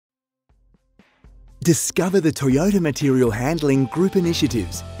Discover the Toyota Material Handling Group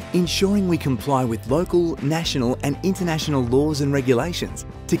initiatives, ensuring we comply with local, national and international laws and regulations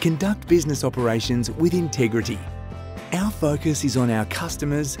to conduct business operations with integrity. Our focus is on our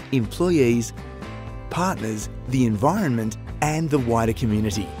customers, employees, partners, the environment and the wider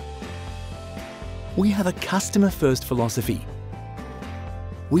community. We have a customer-first philosophy.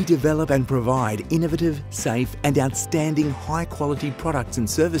 We develop and provide innovative, safe and outstanding high-quality products and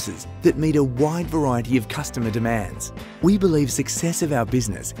services that meet a wide variety of customer demands. We believe success of our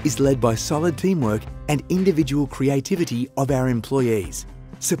business is led by solid teamwork and individual creativity of our employees,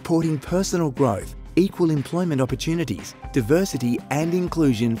 supporting personal growth, equal employment opportunities, diversity and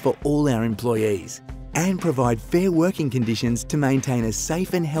inclusion for all our employees, and provide fair working conditions to maintain a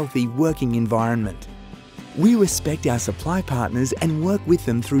safe and healthy working environment. We respect our supply partners and work with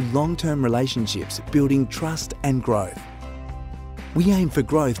them through long-term relationships, building trust and growth. We aim for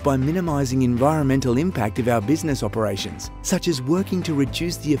growth by minimising environmental impact of our business operations, such as working to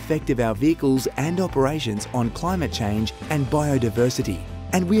reduce the effect of our vehicles and operations on climate change and biodiversity.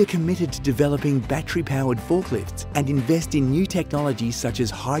 And we are committed to developing battery-powered forklifts and invest in new technologies such as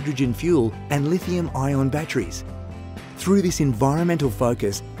hydrogen fuel and lithium-ion batteries. Through this environmental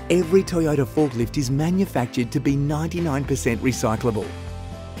focus, every Toyota forklift is manufactured to be 99% recyclable.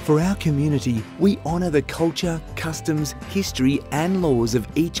 For our community, we honour the culture, customs, history and laws of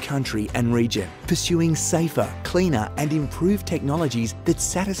each country and region, pursuing safer, cleaner and improved technologies that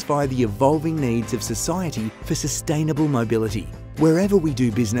satisfy the evolving needs of society for sustainable mobility. Wherever we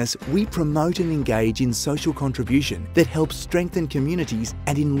do business, we promote and engage in social contribution that helps strengthen communities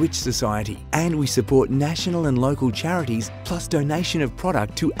and enrich society. And we support national and local charities plus donation of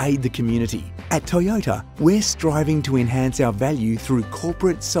product to aid the community. At Toyota, we're striving to enhance our value through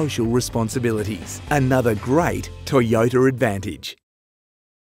corporate social responsibilities. Another great Toyota advantage.